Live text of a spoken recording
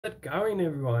it going,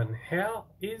 everyone? How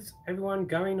is everyone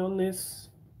going on this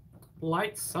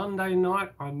late Sunday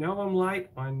night? I know I'm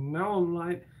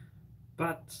late,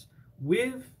 but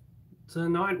with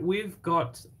tonight we've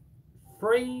got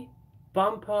free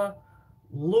bumper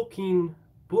looking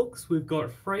books. We've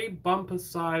got free bumper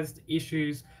sized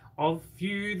issues of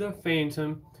View the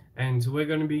Phantom, and we're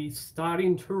going to be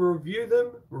starting to review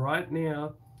them right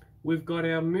now. We've got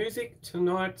our music.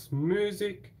 Tonight's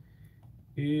music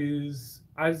is,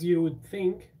 as you would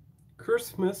think,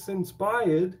 Christmas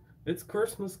inspired. It's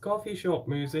Christmas coffee shop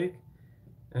music,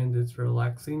 and it's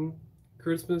relaxing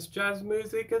Christmas jazz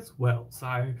music as well.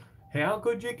 So, how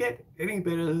could you get any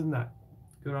better than that?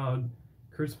 Good old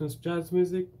Christmas jazz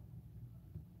music.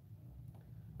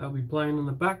 They'll be playing in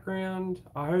the background.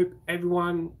 I hope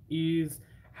everyone is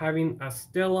having a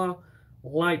stellar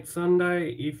late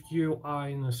Sunday. If you are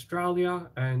in Australia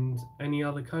and any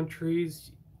other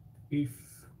countries,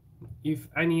 if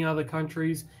any other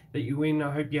countries that you're in,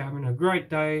 I hope you're having a great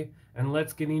day. And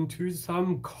let's get into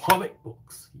some comic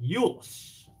books.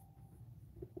 Yes.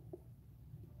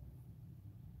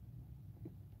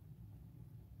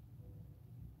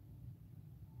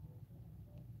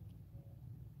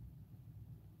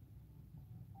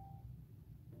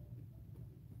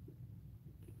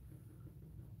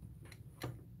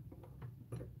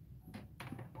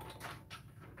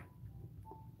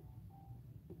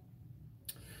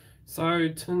 So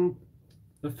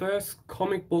the first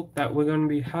comic book that we're going to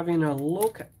be having a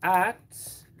look at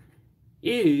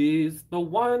is the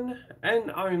one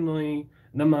and only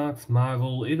The Marx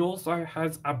Marvel. It also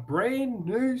has a brand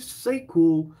new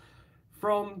sequel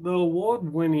from the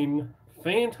award-winning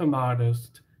Phantom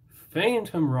artist,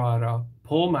 Phantom writer,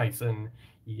 Paul Mason.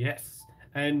 Yes,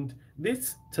 and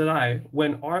this today,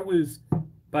 when I was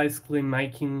basically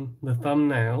making the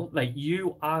thumbnail that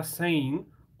you are seeing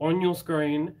on your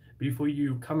screen before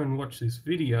you come and watch this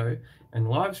video and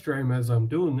live stream as I'm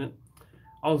doing it,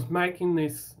 I was making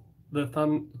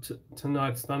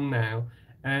tonight's thumbnail,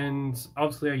 and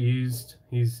obviously I used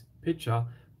his picture,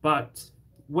 but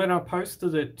when I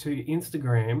posted it to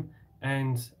Instagram,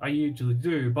 and I usually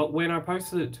do, but when I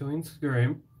posted it to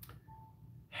Instagram,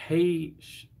 he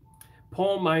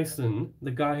Paul Mason, the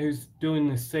guy who's doing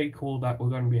the sequel that we're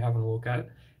going to be having a look at,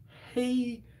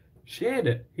 he shared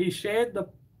it. He shared the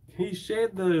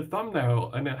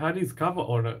thumbnail, and it had his cover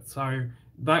on it. So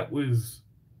that was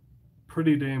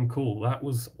pretty damn cool. That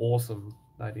was awesome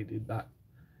that he did that.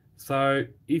 So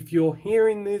if you're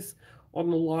hearing this on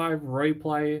the live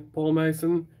replay, Paul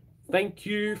Mason, thank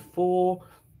you for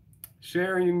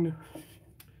sharing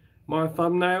my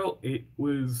thumbnail. It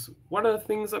was one of the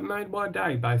things that made my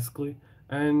day, basically.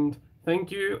 And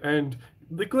thank you. And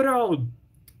the good old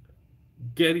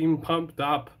getting pumped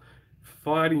up,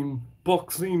 fighting,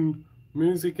 boxing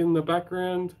music in the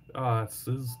background. This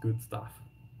is good stuff.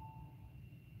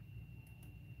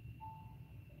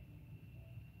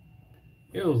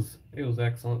 It was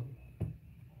excellent.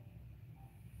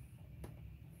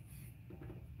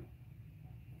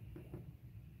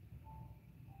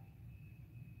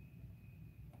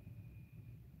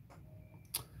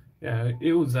 Yeah,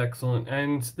 it was excellent.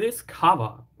 And this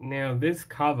cover,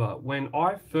 when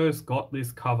I first got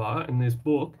this cover in this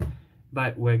book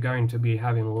that we're going to be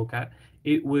having a look at,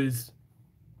 it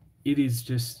is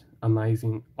just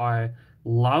amazing. I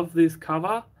love this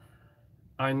cover.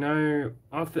 I know,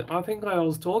 I think I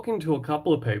was talking to a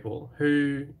couple of people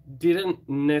who didn't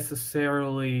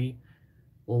necessarily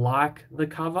like the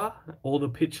cover or the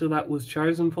picture that was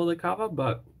chosen for the cover,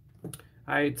 but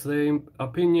hey, it's their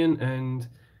opinion, and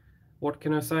what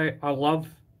can I say? I love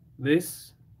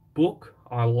this book.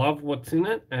 I love what's in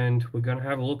it, and we're going to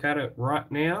have a look at it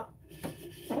right now.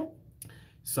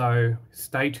 So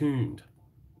stay tuned.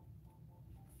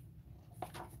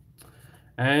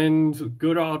 And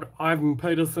good old Ivan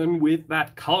Peterson with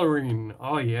that colouring.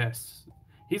 Oh, yes.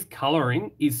 His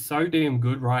colouring is so damn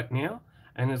good right now,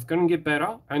 and it's going to get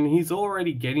better. And he's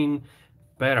already getting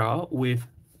better with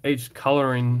each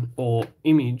colouring or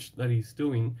image that he's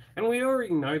doing. And we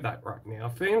already know that right now.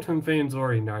 Phantom fans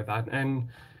already know that. And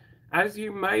as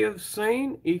you may have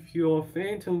seen, if you're a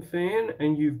Phantom fan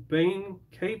and you've been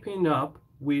keeping up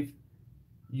with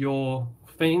your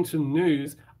Phantom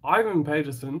news, Ivan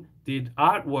Peterson did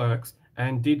artworks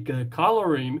and did the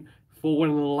colouring for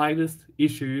one of the latest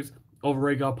issues of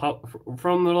Regal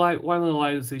one of the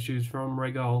latest issues from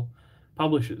Regal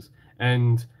Publishers.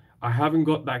 And I haven't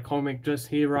got that comic just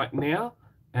here right now,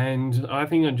 and I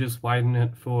think I'm just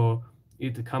waiting for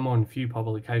it to come on Few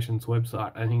Publications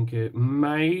website. I think it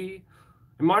might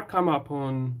come up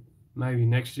on maybe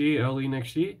next year, early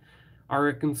next year. I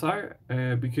reckon so,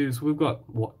 because we've got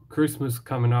what Christmas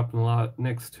coming up in the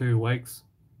next 2 weeks.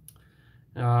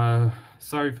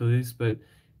 Sorry for this, but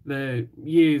the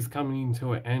year's coming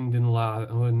to an end in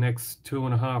the next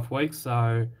 2.5 weeks.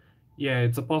 So, yeah,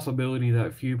 it's a possibility that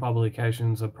a few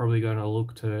publications are probably going to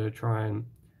look to try and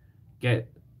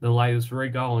get the latest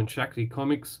Regal and Shakti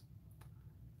comics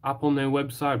up on their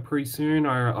website pretty soon.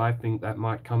 I think that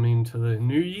might come into the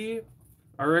new year,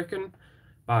 I reckon.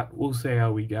 But we'll see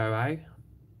how we go, eh?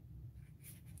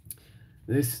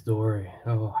 This story,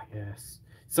 oh yes.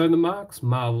 So the Marx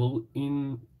Marvel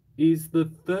in is the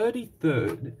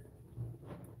 33rd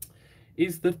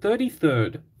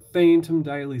Phantom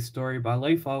Daily story by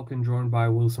Lee Falk and drawn by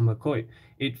Wilson McCoy.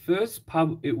 It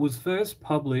was first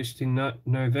published in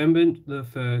November the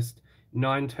 1st,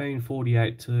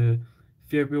 1948 to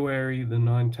February the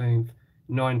 19th,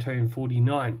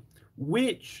 1949,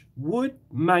 which would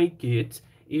make it,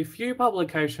 if few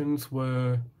publications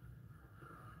were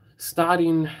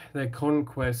starting their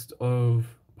conquest of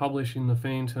publishing the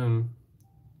Phantom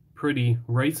pretty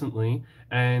recently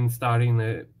and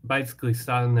basically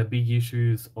starting their big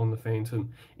issues on the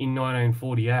Phantom in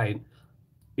 1948,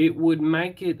 it would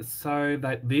make it so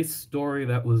that this story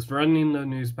that was running in the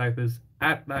newspapers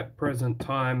at that present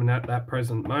time and at that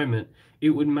present moment,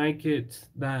 it would make it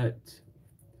that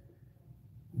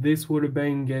this would have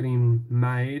been getting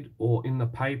made or in the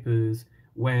papers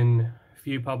when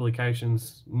few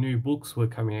publications, new books were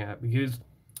coming out, because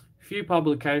few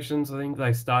publications, I think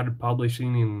they started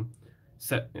publishing in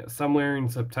somewhere in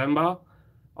September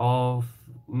of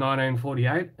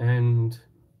 1948, and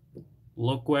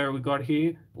look where we got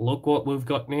here. Look what we've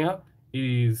got now. It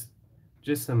is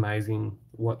just amazing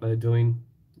what they're doing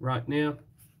right now.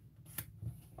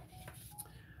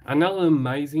 Another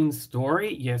amazing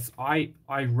story. Yes, I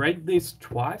read this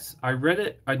twice. I read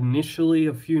it initially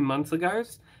a few months ago,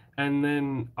 and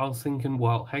then I was thinking,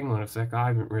 well, hang on a sec, I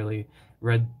haven't really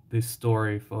read this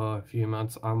story for a few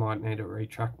months. I might need to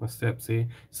retrack my steps here.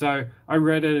 So I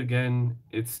read it again.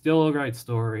 It's still a great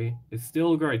story. It's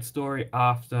still a great story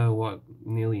after what,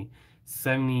 nearly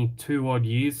 72 odd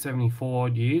years, 74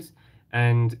 odd years,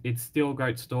 and it's still a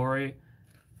great story.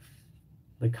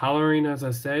 The coloring, as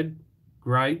I said,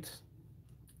 great.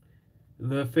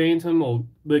 The Phantom, or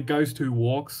the Ghost Who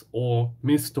Walks, or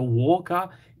Mr. Walker,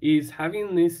 is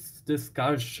having this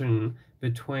discussion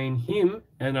between him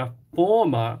and a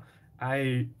former,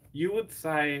 you would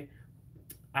say,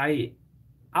 a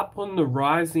up on the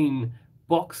rising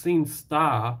boxing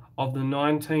star of the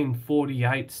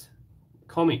 1948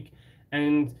 comic.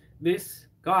 And this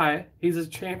guy, he's a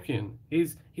champion.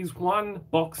 He's won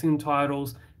boxing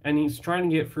titles, and he's trying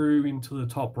to get through into the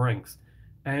top ranks.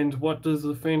 And what does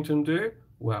the Phantom do?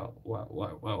 Well,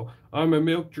 I'm a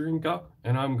milk drinker,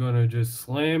 and I'm gonna just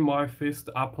slam my fist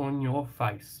up on your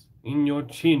face, in your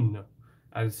chin,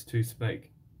 as to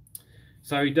speak.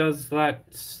 So he does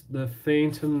that. The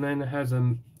Phantom then has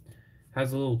a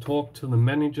little talk to the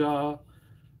manager.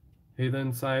 He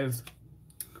then says,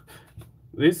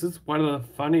 "This is one of the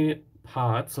funny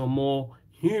parts, or more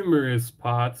humorous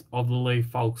parts, of the Lee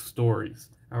Falk stories."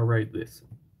 I'll read this.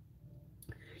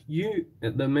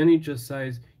 The manager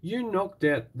says, "You knocked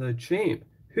out the champ.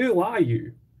 Who are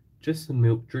you?" "Just a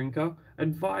milk drinker.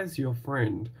 Advise your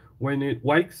friend when he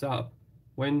wakes up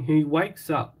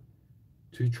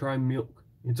to try milk.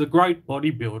 It's a great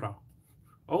bodybuilder."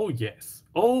 Oh yes.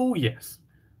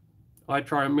 I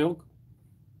try milk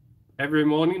every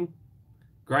morning.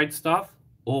 Great stuff.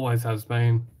 Always has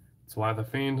been. That's why the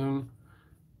Phantom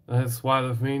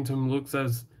looks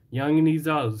as young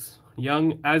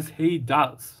as he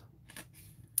does.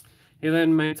 He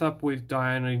then meets up with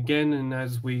Diana again, and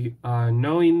as we are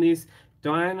knowing this,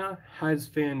 Diana has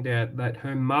found out that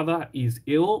her mother is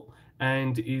ill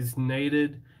and is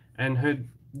needed, and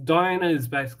Diana is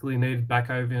basically needed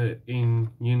back over in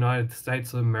United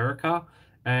States of America,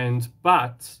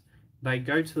 but they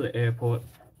go to the airport,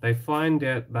 they find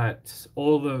out that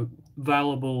all the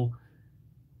available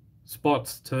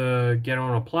spots to get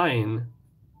on a plane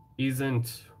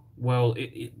isn't, well,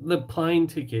 the plane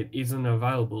ticket isn't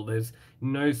available. There's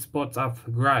no spots up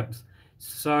for grabs.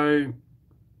 So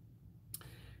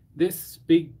this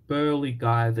big burly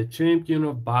guy, the champion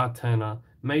of bartender,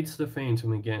 meets the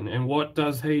Phantom again. And what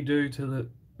does the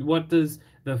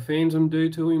Phantom do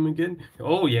to him again?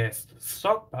 Oh yes,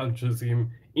 sock punches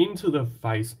him into the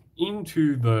face,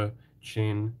 into the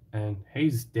chin, and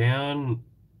he's down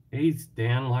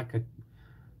like a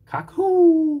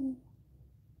cuckoo.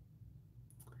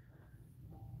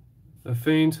 The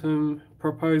Phantom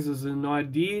proposes an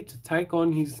idea to take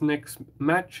on his next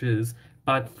matches,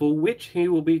 but for which he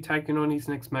will be taking on his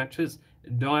next matches,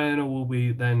 Diana will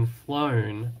be then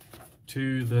flown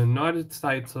to the United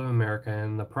States of America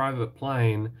in the private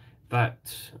plane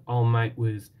that old mate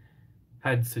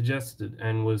had suggested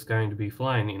and was going to be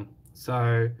flying in.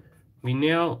 So we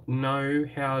now know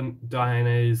how Diana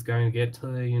is going to get to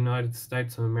the United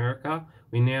States of America.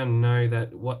 We now know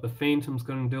that what the Phantom's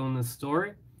going to do in this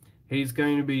story. He's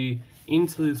going to be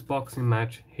into this boxing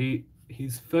match.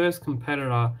 His first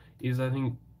competitor is, I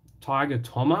think, Tiger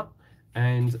Toma,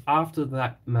 and after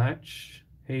that match,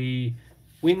 he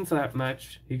wins that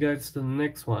match. He goes to the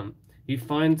next one. He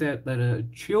finds out that a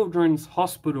children's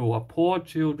hospital, a poor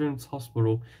children's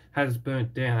hospital, has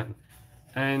burnt down.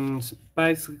 And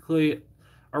basically,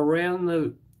 around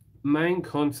the main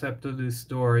concept of this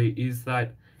story is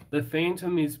that the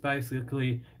Phantom is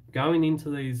basically going into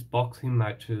these boxing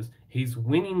matches. He's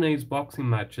winning these boxing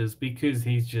matches because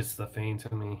he's just the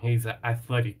Phantom and he's an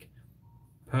athletic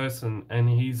person and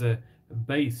he's a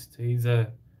beast. He's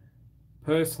a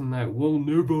person that will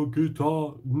never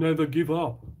give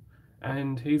up.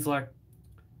 And he's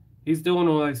doing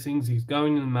all those things. He's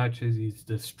going in the matches. He's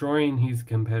destroying his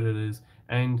competitors,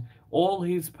 and all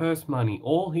his purse money,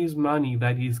 all his money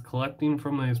that he's collecting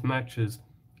from those matches,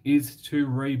 is to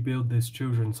rebuild this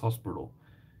children's hospital.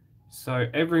 So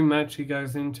every match he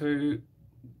goes into,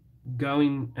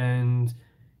 going and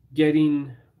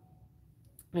getting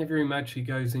every match he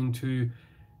goes into,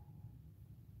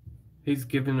 he's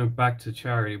giving it back to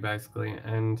charity basically,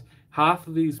 and half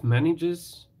of his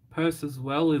managers purse as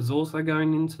well is also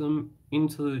going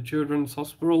into the children's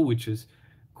hospital, which is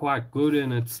quite good.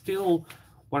 And it's still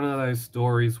one of those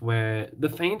stories where the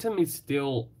Phantom is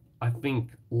still, I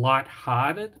think,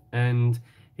 light-hearted, and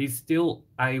he's still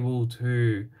able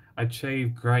to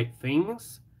achieve great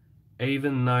things,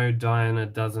 even though Diana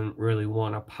doesn't really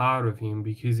want a part of him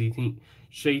because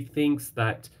she thinks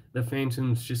that the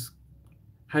Phantom's just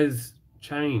has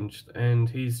changed and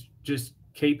he's just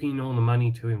keeping all the money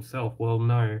to himself. Well,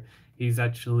 no, he's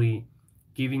actually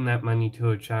giving that money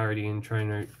to a charity and trying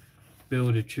to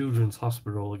build a children's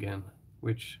hospital again,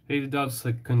 which he does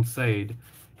concede.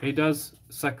 He does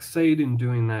succeed in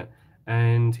doing that,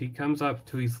 and he comes up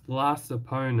to his last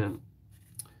opponent,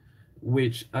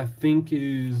 which I think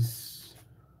is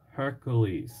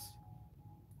Hercules.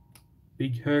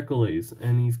 Big Hercules,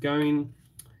 and he's going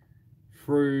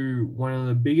through one of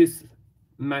the biggest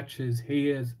matches he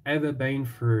has ever been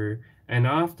through. And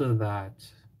after that,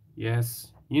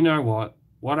 yes, you know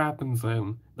what happens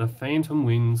then? The Phantom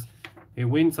wins. He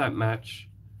wins that match.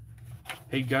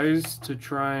 He goes to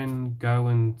try and go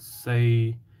and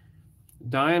see.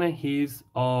 Diana hears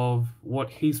of what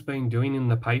he's been doing in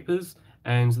the papers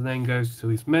and then goes to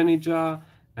his manager,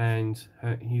 and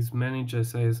his manager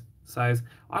says,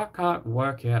 I can't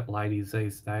work out ladies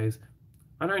these days.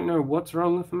 I don't know what's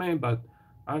wrong with me, but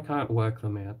I can't work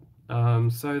them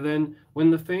out. So then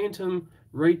when the Phantom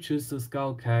reaches the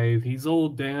Skull Cave, he's all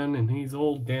down in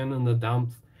the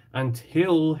dumps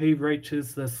until he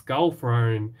reaches the Skull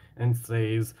Throne and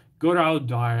sees good old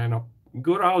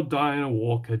Diana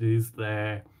Walker is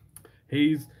there.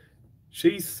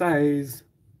 She says,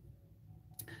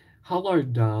 "Hello,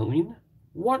 darling.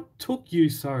 What took you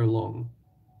so long?"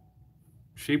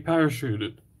 She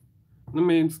parachuted. The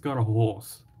man's got a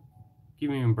horse.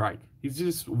 Give him a break. He's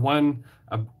just won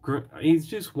a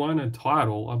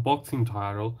title, a boxing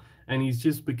title, and he's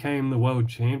just became the world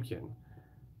champion.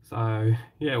 So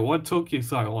yeah, what took you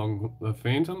so long, the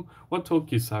Phantom? What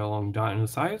took you so long, Diana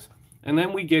says? And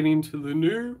then we get into the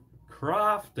new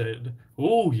crafted,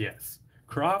 oh yes,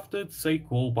 crafted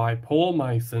sequel by Paul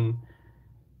Mason.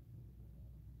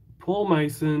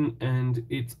 And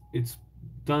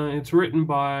it's written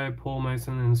by Paul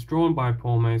Mason and it's drawn by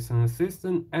Paul Mason.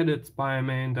 Assistant edits by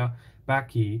Amanda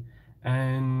Backey,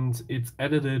 and it's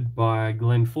edited by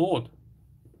Glenn Ford.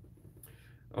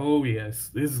 Oh yes,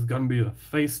 this is gonna be the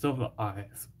feast of the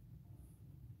eyes.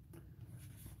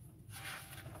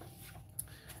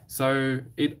 So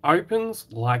it opens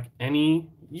like any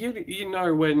you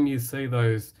know when you see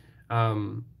those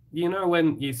when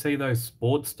you see those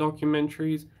sports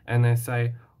documentaries and they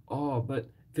say, oh, but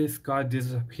this guy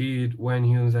disappeared when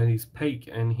he was at his peak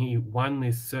and he won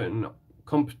this certain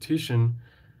competition,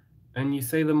 and you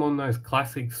see them on those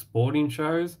classic sporting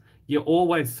shows, you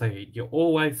always see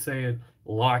it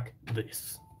like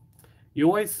this. You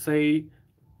always see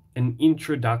an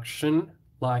introduction,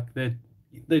 like they're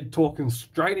talking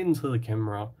straight into the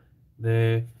camera.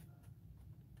 They're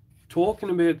talking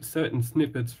about certain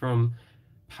snippets from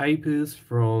papers,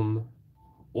 from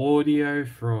audio,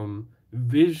 from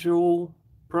visual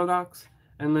products,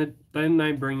 and then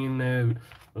they bring in their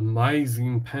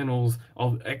amazing panels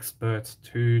of experts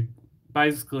to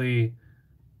basically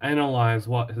analyze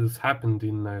what has happened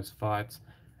in those fights,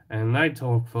 and they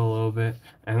talk for a little bit,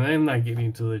 and then they get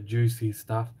into the juicy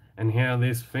stuff and how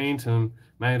this Phantom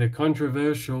made a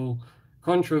controversial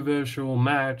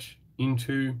match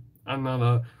into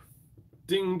another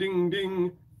ding ding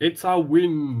ding. It's a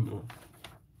win.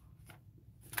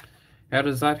 How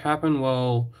does that happen?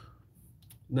 Well,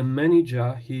 the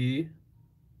manager here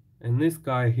and this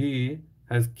guy here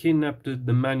has kidnapped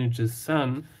the manager's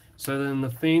son, so then the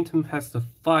Phantom has to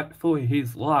fight for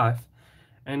his life,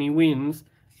 and he wins,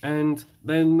 and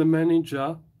then the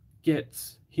manager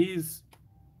gets his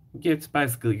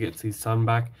son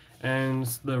back, and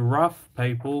the rough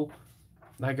people,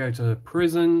 they go to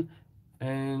prison,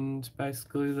 and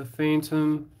basically the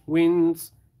Phantom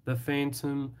wins. The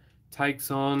Phantom takes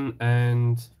on,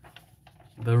 and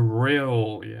the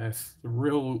real, yes, the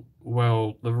real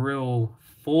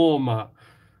former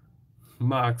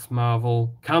Marx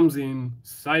Marvel comes in,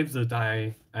 saves the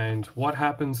day, and what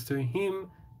happens to him?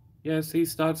 Yes, he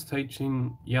starts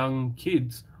teaching young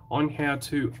kids on how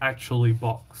to actually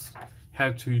box,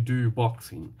 how to do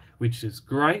boxing, which is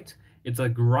great. It's a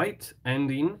great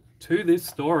ending to this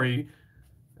story,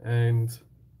 and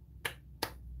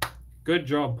good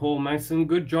job, Paul Mason.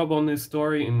 Good job on this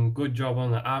story, and good job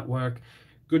on the artwork.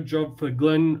 Good job for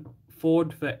Glenn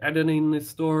Ford for editing this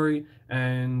story,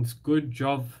 and good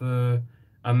job for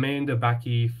Amanda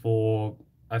Backey for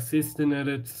assistant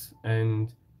edits.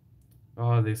 And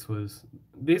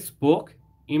this book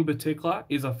in particular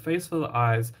is a feast for the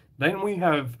eyes. Then we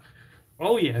have,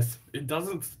 oh yes, it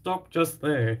doesn't stop just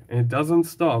there. It doesn't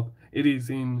stop. It is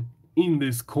in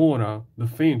this corner, the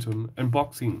Phantom and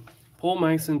boxing. Paul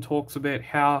Mason talks about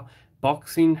how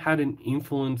boxing had an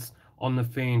influence on the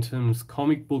Phantom's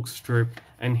comic book strip,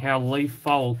 and how Lee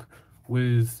Falk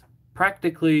was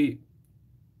practically,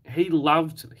 he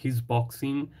loved his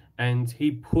boxing, and he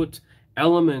put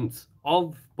elements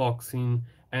of boxing,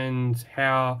 and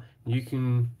how you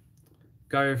can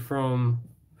go from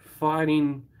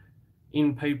fighting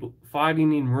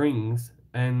fighting in rings,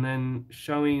 and then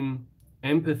showing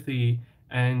empathy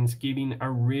and giving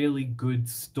a really good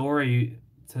story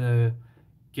to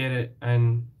get it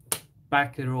and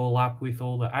back it all up with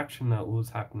all the action that was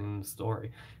happening in the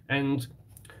story. And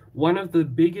one of the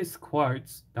biggest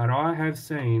quotes that I have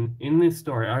seen in this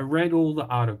story, I read all the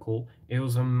article, it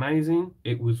was amazing,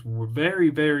 it was very,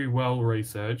 very well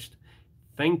researched.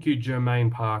 Thank you,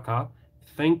 Jermaine Parker.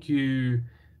 Thank you.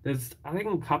 There's, I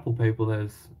think, a couple people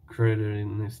that's credited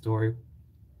in this story.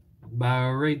 But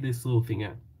I'll read this little thing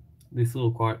out, this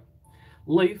little quote.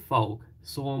 Lee Falk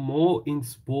saw more in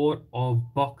sport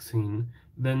of boxing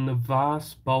than the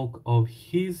vast bulk of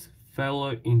his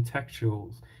fellow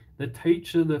intellectuals. The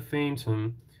teacher, the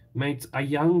Phantom, meets a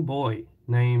young boy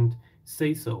named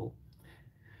Cecil.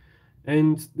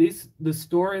 And the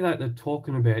story that they're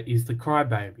talking about is The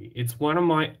Crybaby. It's one of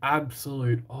my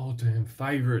absolute all-time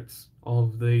favorites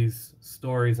of these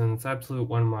stories, and it's absolute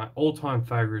one of my all-time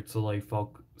favorites of Lee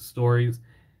Falk stories.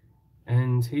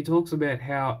 And he talks about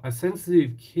how a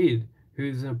sensitive kid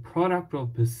who's a product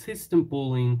of persistent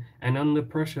bullying and under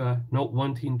pressure, not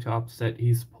wanting to upset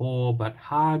his poor but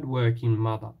hard-working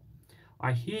mother.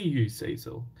 I hear you,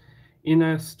 Cecil. In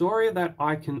a story that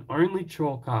I can only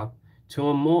chalk up to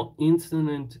a more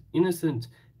innocent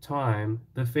time,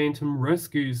 the Phantom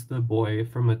rescues the boy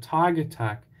from a tiger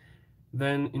attack,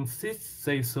 then insists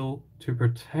Cecil to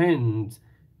pretends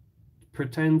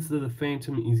that the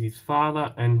Phantom is his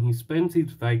father, and he spends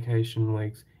his vacation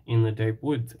weeks in the deep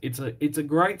woods. It's a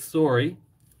great story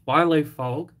by Lee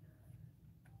Falk.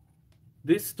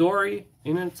 This story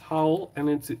in its whole, and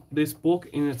this book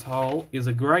in its whole, is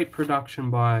a great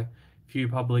production by few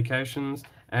publications,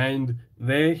 and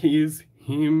there he is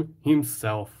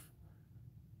himself.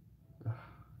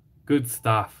 Good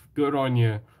stuff. Good on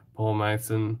you, Paul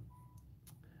Mason.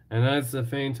 And as the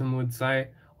Phantom would say,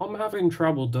 I'm having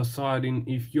trouble deciding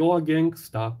if you're a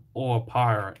gangster or a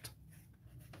pirate.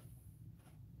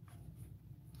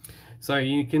 So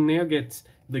you can now get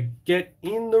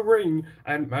in the ring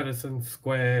at Madison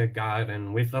Square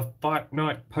Garden with a Fight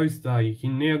Night poster. You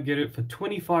can now get it for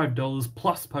 $25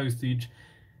 plus postage.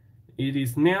 It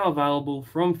is now available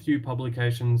from few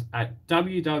publications at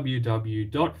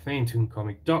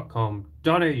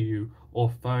www.phantomcomic.com.au or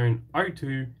phone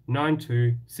 02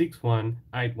 92 61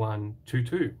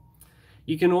 8122.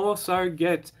 You can also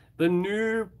get the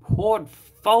new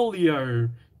Portfolio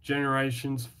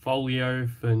Generations Folio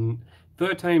for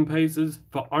 13 pieces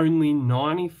for only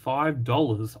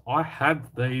 $95.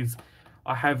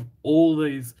 I have all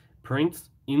these prints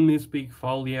in this big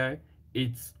folio.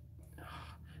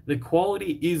 The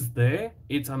quality is there.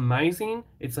 It's amazing.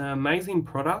 It's an amazing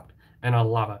product. and I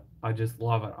love it. I just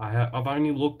love it. I've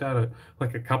only looked at it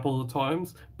like a couple of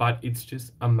times, but it's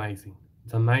just amazing.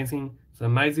 It's amazing. It's an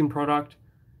amazing product.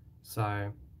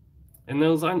 So, and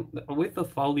there was with the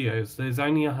folios, there's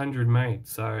only 100 made.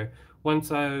 So once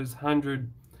those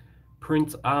 100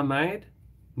 prints are made,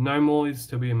 no more is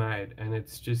to be made, and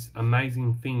it's just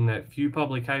amazing thing that few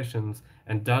publications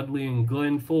and Dudley and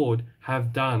Glenn Ford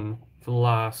have done for the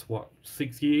last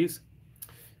 6 years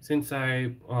since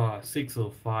they 6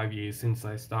 or 5 years since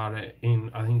they started in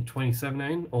I think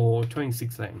 2017 or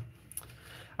 2016.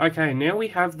 Okay, now we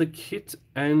have the Kit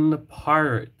and the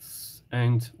Pirates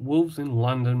and Wolves in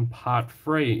London Part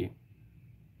 3.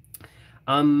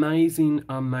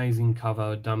 Amazing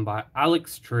cover done by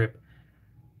Alex Tripp.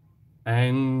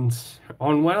 And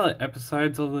on one of the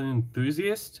episodes of The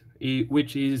Enthusiast,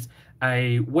 which is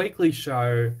a weekly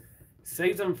show,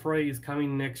 season 3 is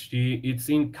coming next year. It's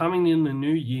coming in the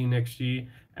new year next year.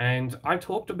 And I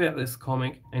talked about this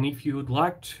comic. And if you would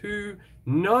like to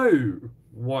know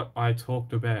what I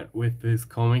talked about with this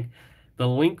comic, the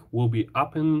link will be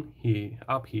up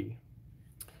here.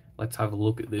 Let's have a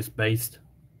look at this beast.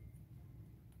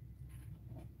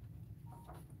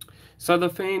 So the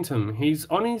Phantom, he's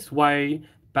on his way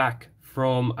back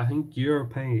from, I think,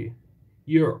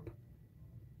 Europe.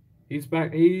 He's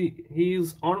back.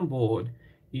 He's on board.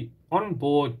 On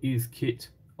board is Kit.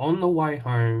 On the way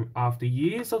home, after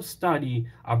years of study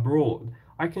abroad,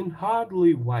 I can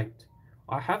hardly wait.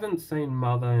 I haven't seen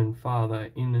mother and father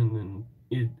in an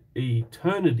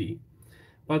eternity.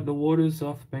 But the waters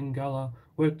of Bengala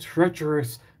were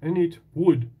treacherous, and it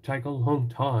would take a long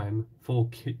time for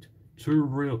Kit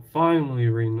to finally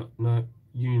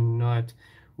reunite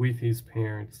with his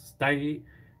parents. Stay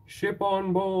ship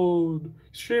on board,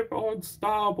 ship on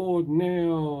starboard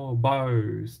now,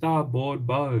 bow, starboard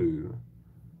bow.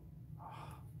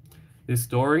 This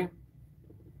story,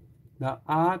 the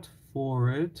art for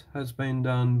it has been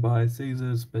done by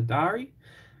Cesar Spadari,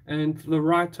 and the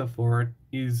writer for it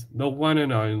is the one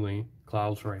and only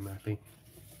Klaus Raymathy.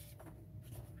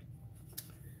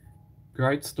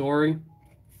 Great story.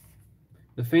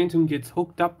 The Phantom gets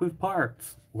hooked up with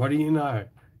pirates. What do you know?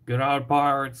 Good old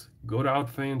pirates, good old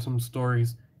Phantom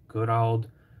stories, good old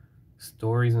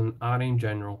stories and art in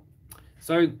general.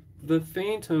 So the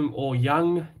Phantom, or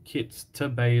young Kit to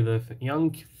be, the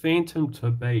young Phantom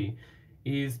to be,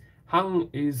 is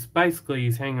basically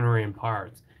he's hanging around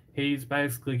pirates. He's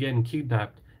basically getting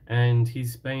kidnapped, and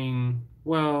he's been,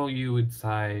 well, you would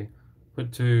say,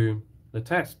 put to the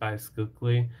test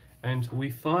basically. And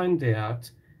we find out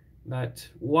that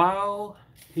while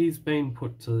he's been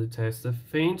put to the test, the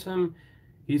Phantom,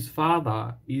 his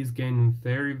father, is getting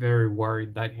very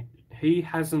worried that he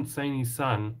hasn't seen his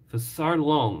son for so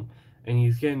long, and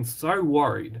he's getting so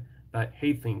worried that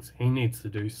he thinks he needs to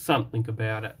do something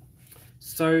about it.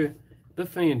 So the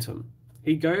Phantom,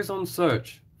 he goes on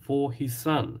search for his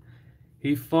son.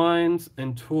 He finds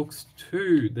and talks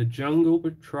to the Jungle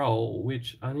Patrol,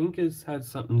 which I think has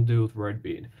something to do with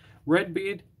Redbeard.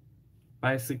 Redbeard,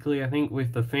 basically, I think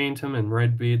with the Phantom and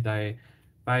Redbeard, they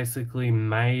basically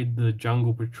made the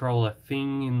Jungle Patrol a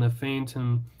thing in the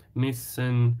Phantom myths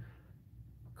and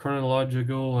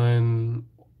chronological, and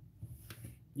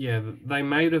yeah, they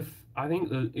made I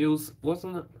think it was,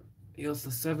 wasn't it? It was the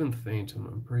 7th Phantom,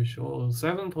 I'm pretty sure. The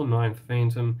 7th or 9th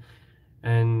Phantom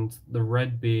and the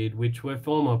Redbeard, which were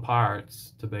former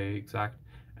pirates to be exact,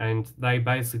 and they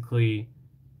basically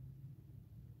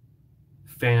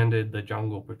founded the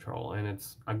Jungle Patrol, and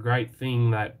it's a great thing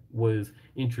that was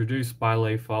introduced by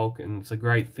Lee Falk, and it's a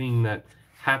great thing that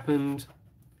happened.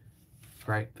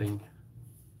 Great thing.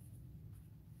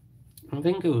 I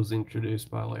think it was introduced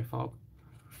by Lee Falk.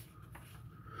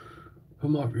 I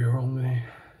might be wrong there.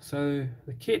 So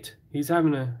the Kit, he's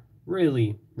having a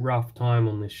really rough time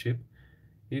on this ship.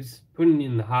 He's putting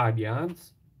in the hard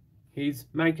yards. He's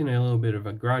making a little bit of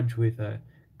a grudge with a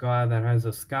guy that has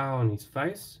a scar on his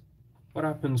face. What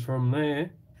happens from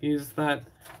there is that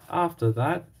after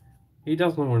that, he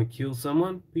doesn't want to kill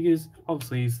someone, because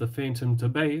obviously he's the Phantom to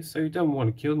be, so he doesn't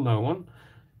want to kill no one.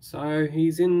 So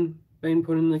he's been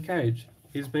put in the cage.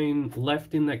 He's been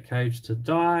left in that cage to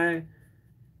die.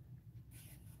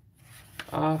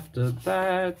 After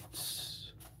that,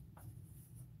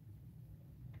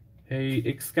 he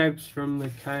escapes from the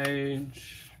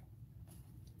cage.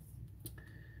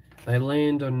 They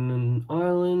land on an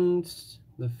island.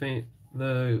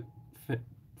 The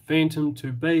Phantom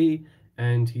to be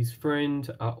and his friend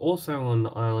are also on the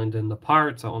island, and the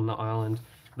pirates are on the island.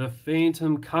 The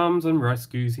Phantom comes and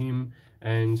rescues him,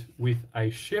 and with a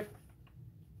ship,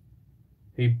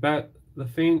 the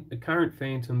current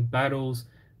Phantom battles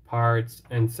pirates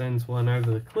and sends one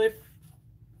over the cliff,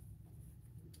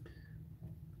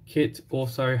 Kit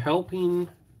also helping,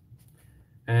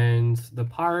 and the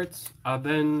pirates are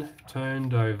then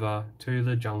turned over to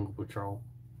the Jungle Patrol.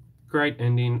 Great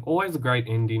ending, always a great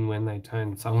ending when they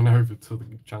turn someone over to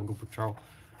the Jungle Patrol.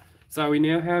 So we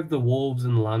now have The Wolves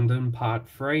in London Part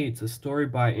 3. It's a story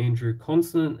by Andrew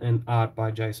Constant and art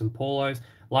by Jason Paulos.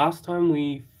 Last time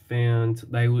we found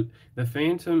the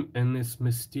Phantom and this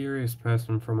mysterious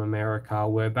person from America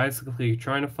were basically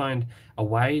trying to find a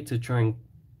way to try and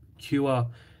cure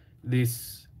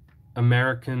this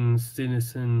American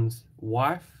citizen's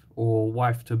wife, or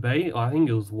wife to be. I think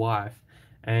it was wife.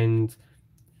 And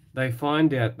they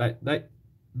find out that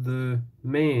the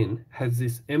man has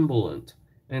this embolent,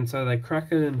 and so they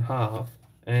crack it in half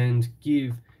and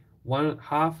give one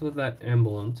half of that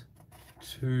embolent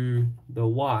to the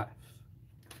wife.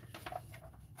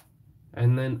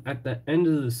 And then at the end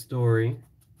of the story,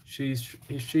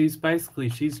 she's basically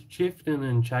shifting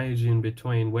and changing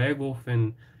between werewolf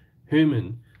and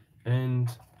human. And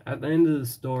at the end of the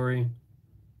story,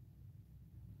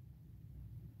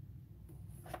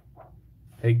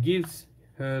 he gives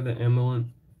her the embolent,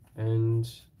 and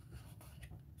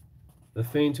the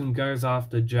Phantom goes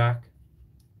after Jack,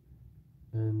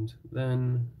 and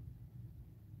then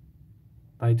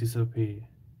they disappear.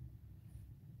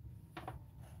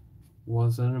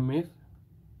 Was it a myth?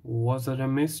 Was it a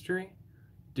mystery?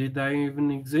 Did they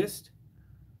even exist?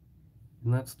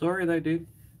 In that story they did.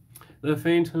 The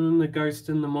Phantom, the Ghost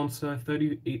and the Monster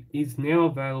 30, it is now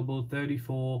available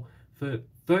 34 for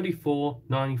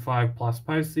 $34.95 plus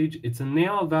postage. It's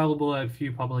now available at a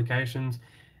few publications,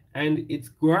 and it's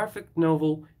graphic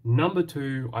novel number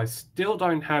 2. I still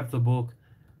don't have the book.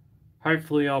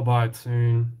 Hopefully I'll buy it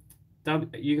soon.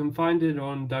 You can find it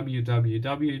on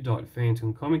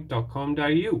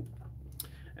www.phantomcomic.com.au.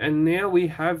 And now we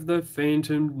have the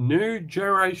Phantom New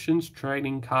Generations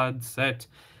trading card set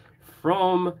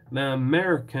from the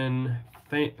American,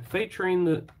 featuring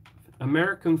the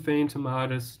American Phantom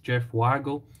artist Jeff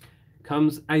Weigel.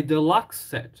 Comes a deluxe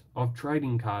set of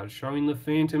trading cards showing the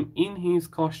Phantom in his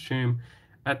costume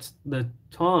at the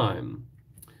time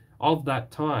of that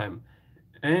time.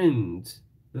 And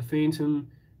the Phantom,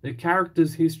 the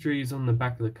character's history is on the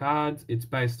back of the cards. It's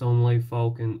based on Lee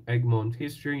Falk and Egmont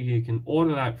history. You can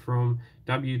order that from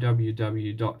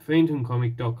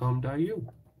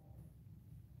www.phantomcomic.com.au.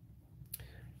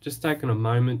 Just taking a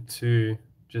moment to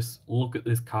just look at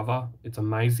this cover. It's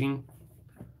amazing.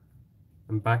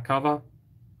 And back cover.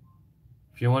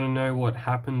 If you want to know what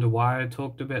happened, why I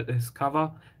talked about this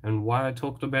cover, and why I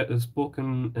talked about this book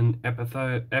in an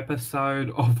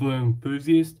episode of The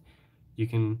Enthusiast, you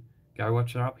can go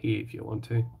watch it up here if you want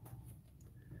to.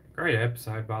 Great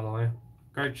episode, by the way.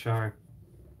 Great show,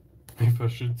 if I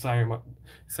should say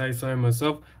so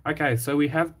myself. Okay, so we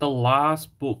have the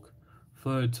last book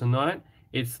for tonight.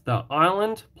 It's The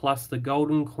Island plus the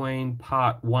Golden Queen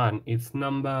Part 1. It's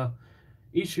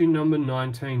issue number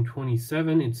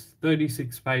 1927. It's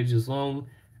 36 pages long,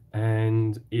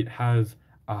 and it has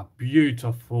a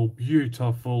beautiful,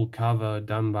 beautiful cover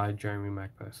done by Jeremy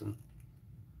McPherson.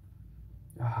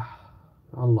 I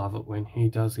love it when he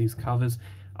does his covers.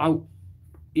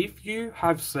 If you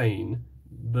have seen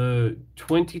the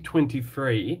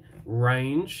 2023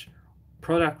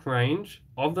 product range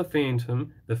of the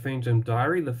Phantom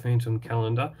Diary, the Phantom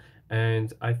Calendar,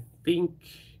 and I think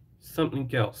something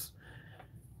else.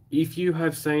 If you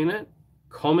have seen it,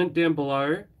 comment down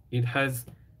below. It has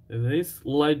this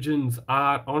Legends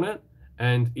art on it,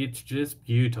 and it's just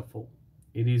beautiful.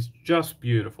 It is just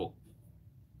beautiful.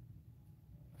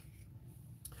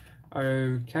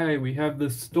 Okay, we have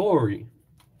the story.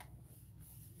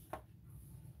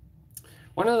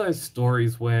 One of those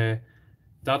stories where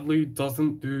Dudley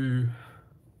doesn't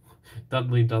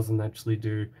actually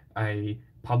do a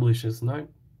publisher's note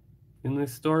in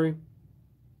this story.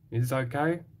 It's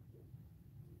okay.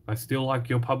 I still like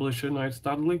your publisher notes,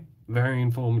 Dudley. Very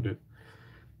informative.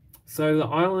 So The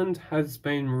Island has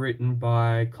been written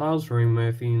by Klaus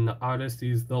Murphy, and the artist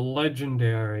is the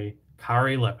legendary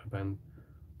Kari Lepperman.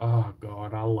 Oh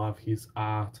God, I love his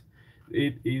art.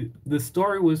 The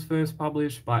story was first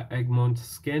published by Egmont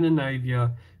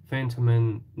Scandinavia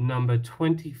Phantom number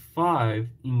 25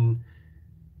 in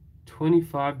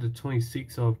 25 to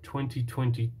 26 of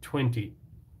 2020,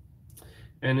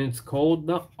 and it's called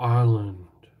The Island.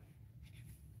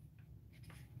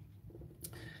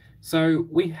 So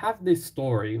we have this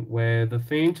story where the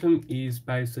Phantom is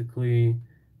basically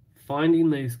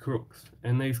finding these crooks,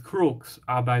 and these crooks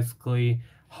are basically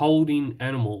holding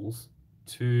animals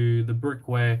to the brick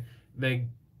where they're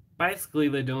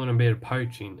doing a bit of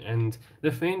poaching. And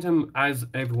the Phantom, as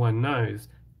everyone knows,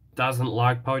 doesn't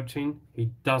like poaching.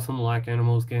 He doesn't like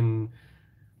animals getting.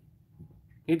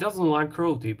 He doesn't like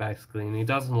cruelty, basically, and he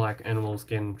doesn't like animals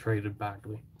getting treated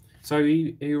badly. So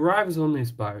he arrives on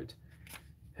this boat.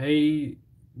 He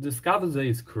discovers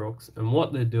these crooks and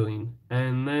what they're doing,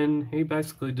 and then he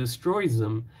basically destroys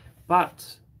them.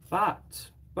 But, but,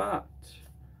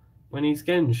 when he's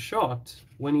getting shot,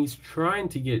 when he's trying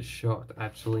to get shot,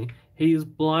 actually, he is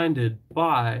blinded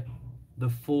by the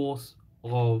force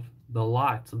of the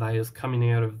light that is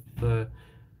coming out of the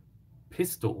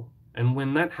pistol. And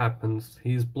when that happens,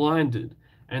 he's blinded,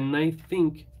 and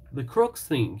the crooks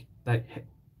think that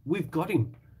we've got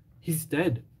him. He's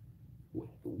dead.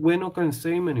 We're not going to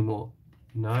see him anymore.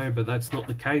 No, but that's not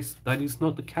the case. That is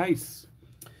not the case.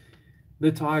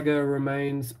 The tiger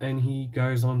remains and he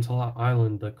goes onto the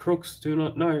island. The crooks do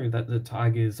not know that the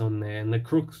tiger is on there, and the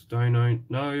crooks don't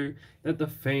know that the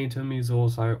phantom is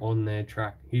also on their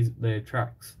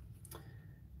tracks.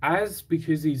 As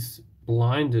because he's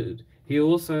blinded, he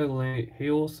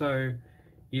also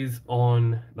is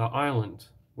on the island,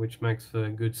 which makes for a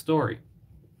good story.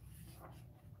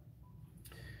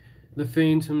 The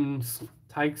phantom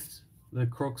takes the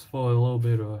crooks for a little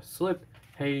bit of a slip.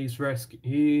 He's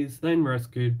then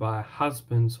rescued by a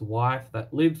husband's wife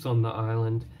that lives on the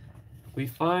island. We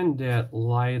find out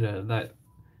later that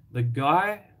the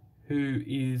guy who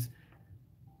is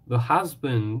the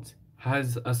husband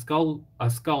has a skull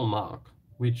mark,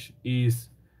 which is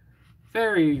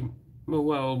very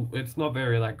well. It's not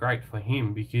very that great for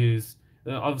him because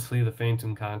obviously the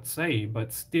phantom can't see,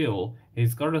 but still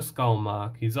he's got a skull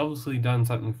mark. He's obviously done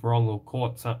something wrong or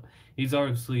caught some. He's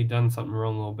obviously done something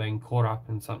wrong or been caught up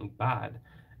in something bad,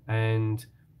 and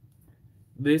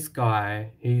this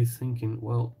guy, he's thinking,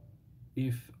 well,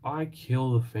 if I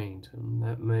kill the phantom,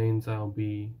 that means I'll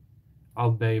be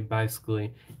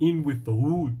basically in with the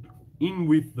hood, in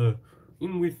with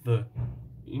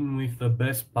the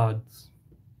best buds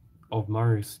of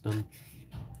Morristown.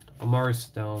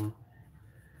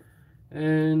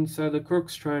 And so the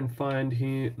crooks try and find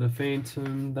the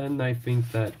phantom. Then they think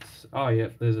that, oh yeah,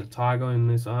 there's a tiger in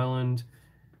this island.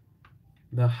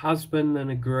 The husband then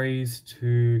agrees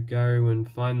to go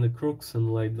and find the crooks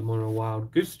and lead them on a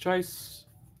wild goose chase.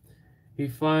 He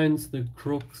finds the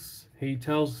crooks. He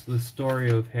tells the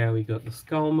story of how he got the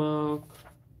skull mark.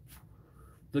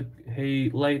 He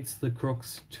leads the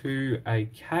crooks to a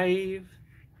cave.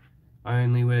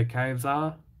 Only where caves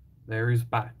are, there is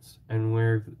bats. And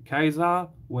where caves are,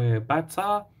 where bats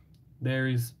are, there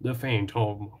is the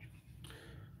phantom.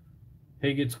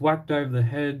 He gets whacked over the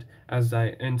head as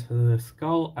they enter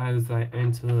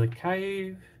the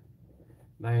cave.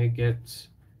 They get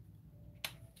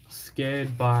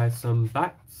scared by some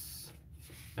bats.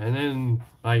 And then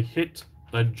they hit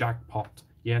the jackpot.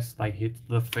 Yes, they hit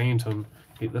the phantom.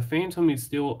 The phantom is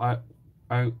still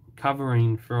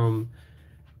covering from...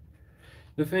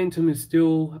 The phantom is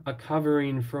still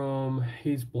covering from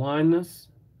his blindness,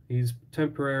 his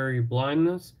temporary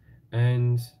blindness,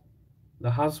 and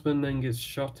the husband then gets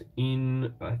shot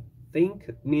in, I think,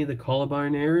 near the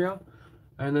collarbone area,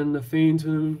 and then the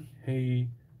phantom, he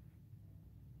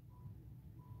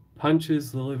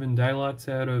punches the living daylights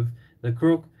out of the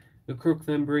crook. The crook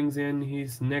then brings in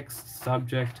his next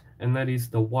subject, and that is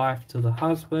the wife to the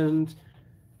husband.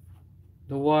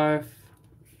 The wife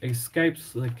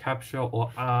escapes the capture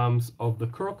or arms of the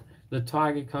crook. The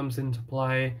tiger comes into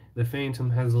play. The phantom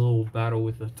has a little battle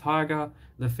with the tiger.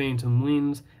 The phantom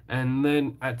wins, and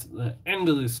then at the end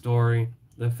of the story,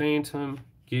 the phantom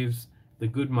gives the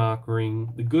good mark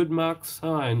ring, the good mark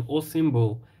sign or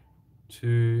symbol,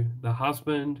 to the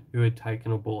husband who had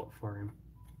taken a bullet for him.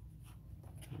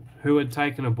 Who had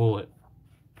taken a bullet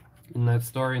in that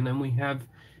story. And then we have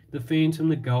The Phantom,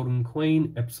 the Golden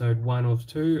Queen, episode 1 of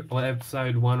 2, or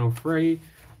episode 1 of 3.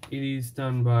 It is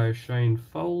done by Shane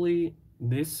Foley.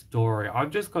 This story, I've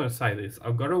just got to say this.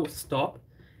 I've got to stop.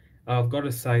 I've got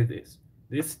to say this.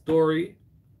 This story,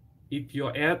 if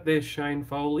you're out there, Shane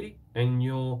Foley, and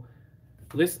you're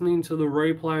listening to the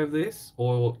replay of this,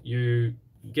 or you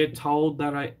get told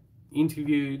that I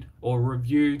interviewed or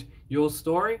reviewed your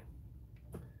story,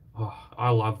 oh, I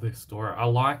love this story. I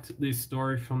liked this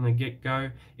story from the get-go.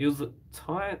 It was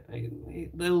tight.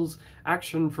 There was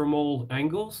action from all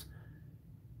angles.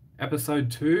 Episode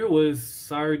 2 was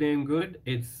so damn good.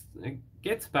 It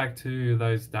gets back to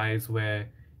those days where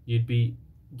you'd be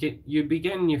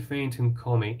getting your Phantom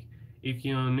comic. If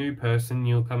you're a new person,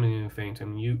 you're coming in a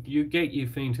Phantom. You get your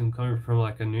Phantom comic from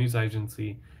like a news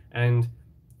agency, and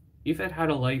if it had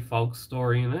a Lee Falk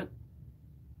story in it,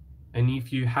 and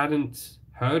if you hadn't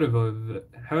heard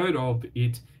of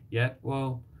it yet,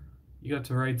 well, you got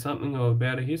to read something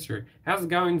about a history. How's it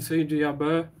going, CGR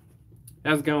Burr?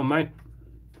 How's it going, mate?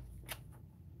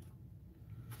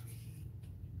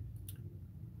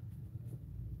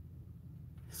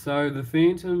 So the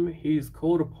Phantom, he's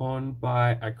called upon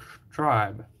by a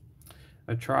tribe,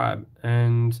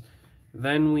 and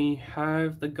then we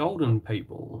have the Golden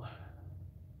People.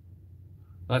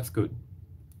 That's good.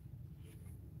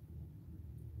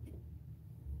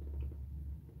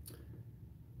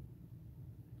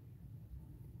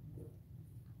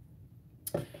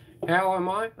 How am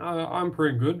I? I'm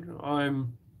pretty good.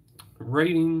 I'm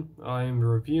reading, I'm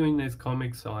reviewing these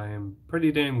comics. I am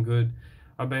pretty damn good.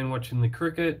 I've been watching the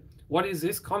cricket. What is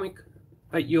this comic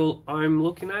that I'm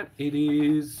looking at? It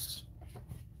is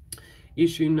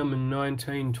issue number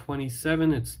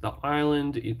 1927. It's The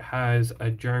Island. It has a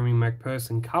Jeremy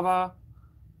McPherson cover,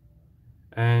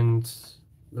 and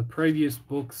the previous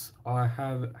books I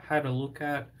have had a look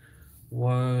at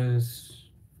was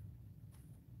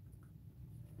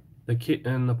The Kit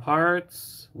and the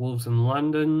Pirates, Wolves in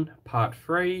London, Part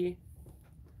 3,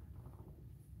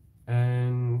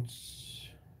 and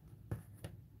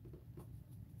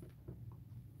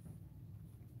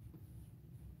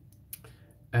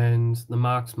the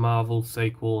Marx Marvel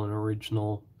sequel and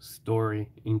original story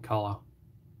in color.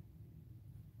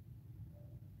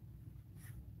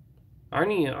 I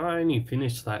only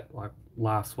finished that like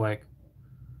last week.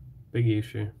 Big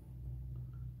issue.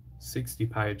 60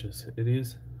 pages it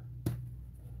is.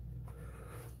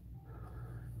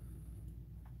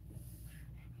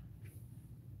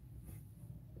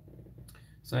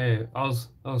 So yeah, I was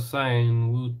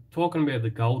saying we were talking about the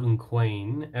Golden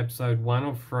Queen, episode 1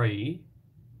 of 3.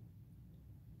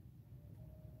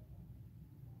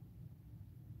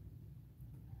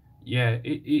 Yeah,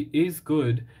 it is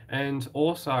good. And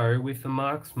also with the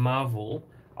Marx Marvel,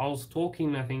 I was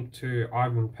talking, I think, to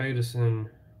Ivan Peterson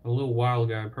a little while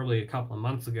ago, probably a couple of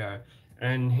months ago,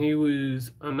 and he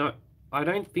was, no, I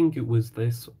don't think it was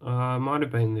this, might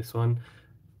have been this one,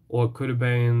 or it could have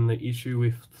been the issue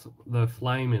with the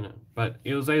flame in it, but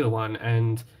it was either one,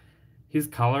 and his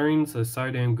colorings are so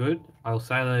damn good. I'll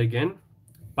say that again.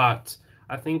 But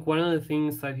I think one of the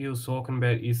things that he was talking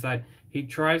about is that he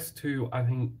tries to, I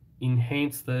think,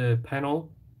 enhance the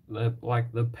panel,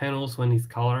 the panels when he's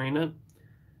coloring it,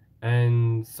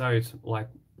 and so it's like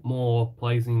more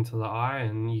pleasing to the eye,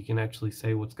 and you can actually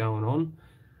see what's going on.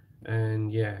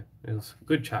 And yeah, it was a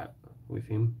good chat with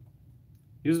him.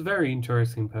 He was a very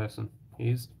interesting person.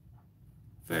 He's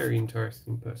a very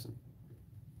interesting person.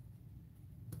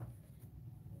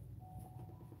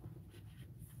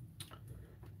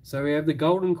 So we have the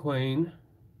Golden Queen,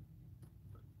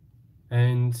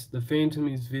 and the Phantom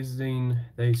is visiting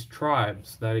these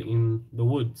tribes that are in the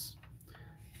woods.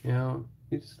 Now,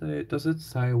 does it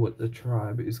say what the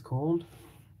tribe is called?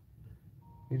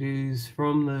 It is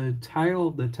from the Tale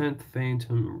of the 10th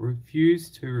Phantom,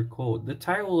 refused to record. The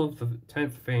Tale of the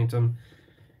 10th Phantom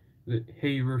that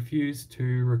he refused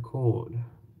to record.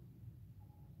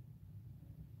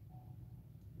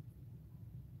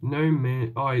 No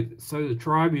man. Oh, so the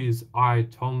tribe is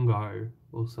Itongo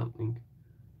or something.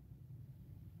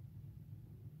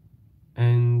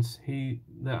 And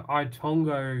the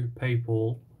Itongo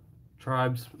people,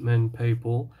 tribesmen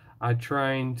people, are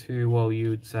trained to, well,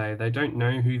 you would say, they don't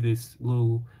know who this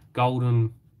little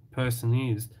golden person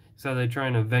is, so they're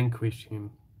trying to vanquish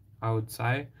him, I would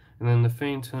say. And then the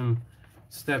Phantom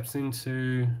steps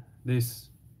into this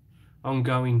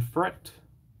ongoing threat.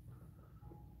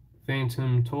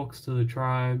 Phantom talks to the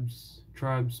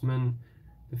tribesmen.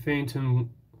 The Phantom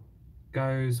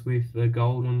goes with the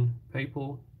golden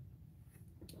people,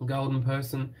 golden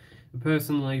person. The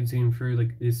person leads him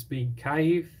through this big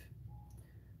cave.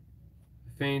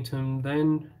 The Phantom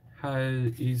then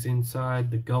is inside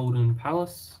the Golden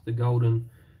Palace, the Golden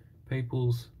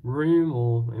People's room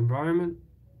or environment,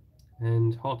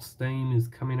 and hot steam is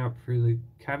coming up through the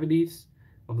cavities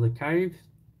of the cave.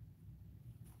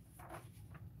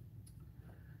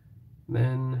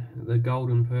 Then the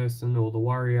golden person or the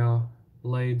warrior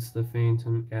leads the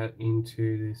Phantom out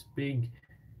into this big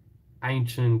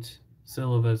ancient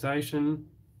civilization.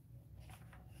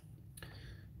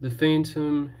 The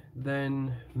Phantom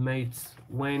then mates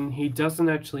when he doesn't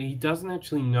actually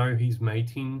know he's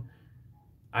mating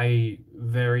a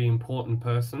very important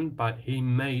person, but he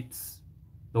mates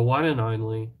the one and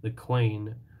only, the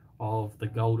Queen of the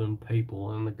Golden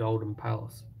People and the Golden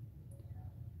Palace.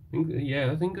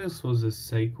 I think this was a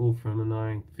sequel from a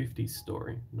 1950s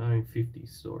story. I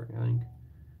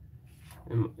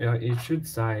think. It should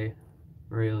say,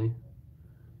 really.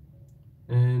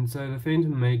 And so the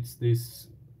Phantom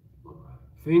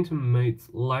meets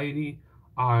Lady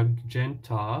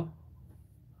Argenta.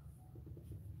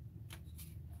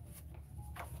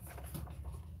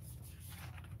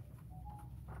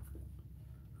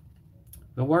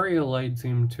 The warrior leads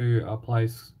him to a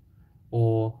place,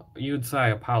 or you would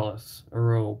say a palace, a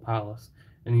royal palace.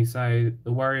 And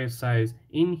the warrior says,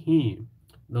 in here,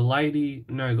 the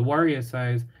warrior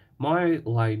says, my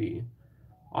lady,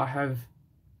 I have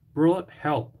brought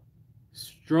help.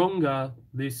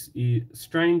 This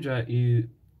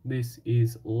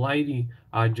is Lady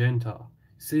Argenta,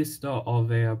 sister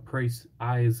of our priest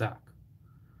Isaac.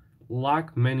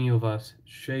 Like many of us,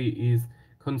 she is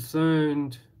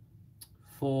concerned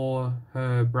for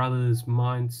her brother's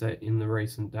mindset in the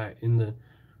recent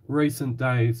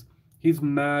days. His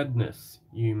madness,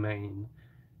 you mean?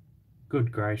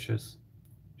 Good gracious.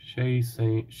 She's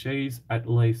at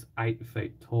least 8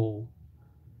 feet tall.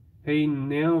 He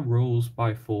now rules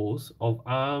by force of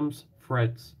arms,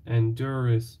 threats, and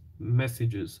duress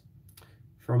messages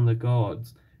from the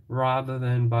gods, rather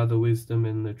than by the wisdom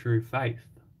and the true faith.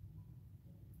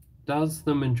 Does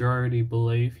the majority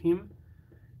believe him?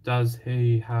 Does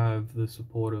he have the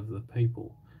support of the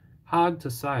people? Hard to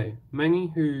say.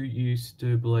 Many who used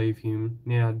to believe him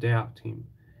now doubt him.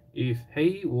 If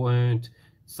he weren't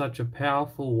such a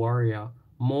powerful warrior,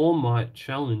 more might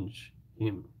challenge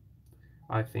him,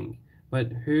 I think.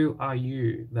 But who are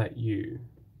you that you?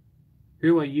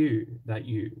 Who are you that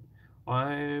you?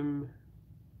 I'm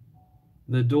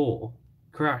the door.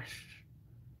 Crash.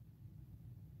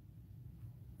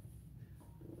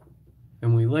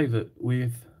 And we leave it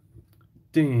with,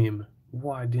 damn,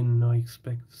 why didn't I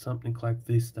expect something like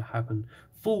this to happen?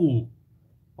 Fool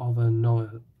of a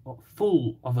novice.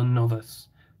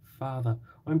 Father,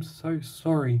 I'm so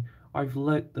sorry. I've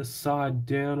let the side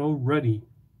down already.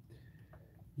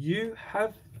 You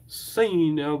have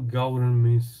seen our golden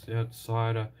mist,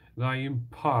 outsider. They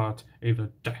impart either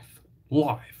death,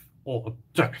 life, or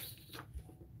death.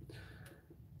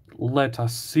 Let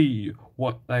us see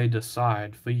what they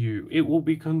decide for you. It will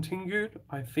be continued,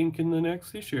 I think, in the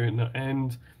next issue,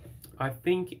 and I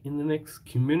think in the next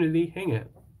community hangout.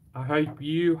 I hope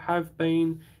you have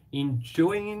been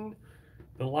enjoying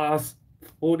the last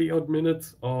 40 odd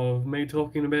minutes of me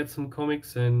talking about some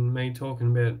comics and me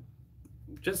talking about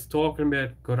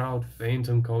good old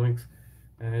Phantom comics.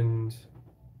 And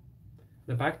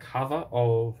the back cover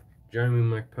of Jeremy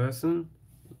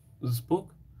McPherson's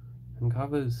book and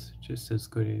covers just as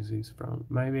good as his front.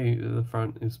 Maybe the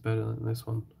front is better than this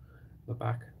one, the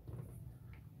back.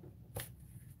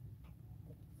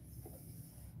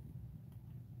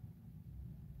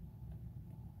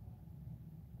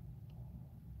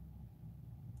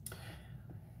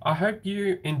 I hope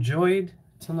you enjoyed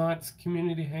tonight's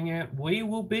community hangout. We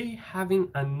will be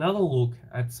having another look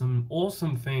at some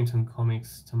awesome Phantom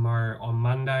comics tomorrow on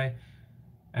Monday,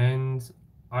 and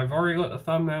I've already got the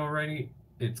thumbnail ready.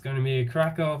 It's going to be a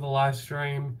cracker of a live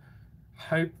stream.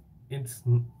 I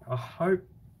hope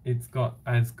it's got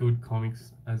as good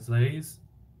comics as these,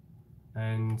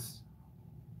 and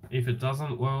if it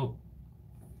doesn't, well,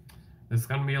 there's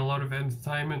going to be a lot of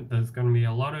entertainment. There's going to be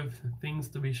a lot of things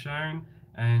to be shown.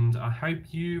 And I hope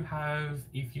you have,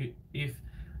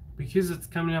 because it's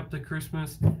coming up to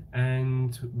Christmas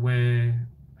and we're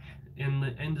in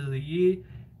the end of the year,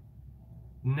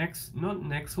 not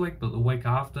next week, but the week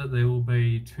after, there will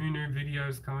be 2 new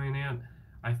videos coming out.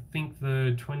 I think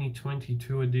the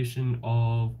 2022 edition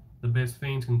of the Best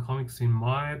Phantom Comics, in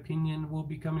my opinion, will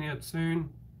be coming out soon.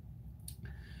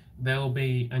 There will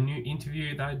be a new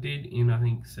interview that I did in, I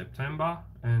think, September,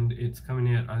 and it's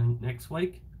coming out, I think, next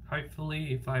week.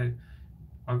 Hopefully, if I've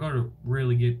got to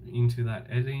really get into that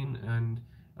editing, and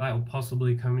that will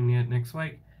possibly coming out next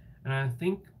week. And I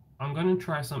think I'm going to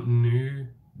try something new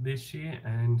this year,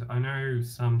 and I know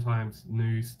sometimes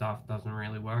new stuff doesn't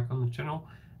really work on the channel,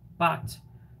 but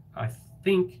I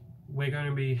think we're going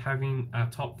to be having a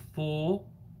top 4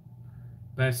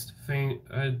 best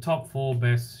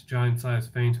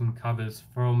giant-sized Phantom covers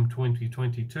from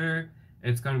 2022.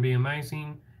 It's going to be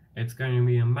amazing. It's going to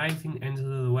be amazing end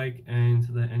of the week and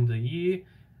to the end of the year.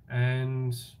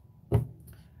 And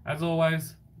as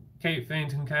always, keep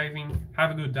Phantom caving.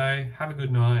 Have a good day, have a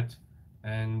good night,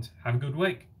 and have a good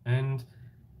week. And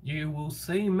you will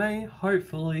see me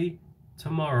hopefully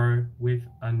tomorrow with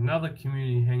another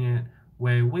community hangout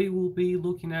where we will be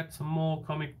looking at some more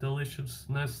comic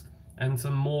deliciousness and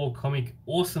some more comic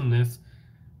awesomeness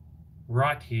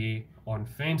right here on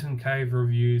Phantom Cave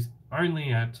Reviews,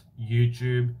 only at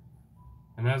YouTube.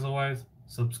 And as always,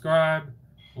 subscribe,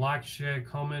 like, share,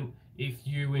 comment if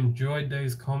you enjoyed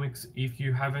these comics. If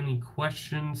you have any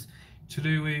questions to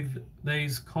do with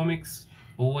these comics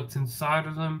or what's inside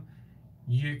of them,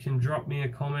 you can drop me a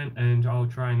comment and I'll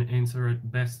try and answer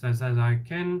it best as I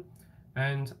can.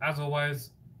 And as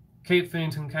always, keep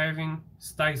phantom caving,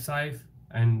 stay safe,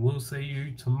 and we'll see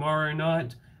you tomorrow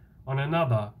night on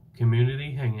another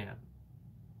community hangout.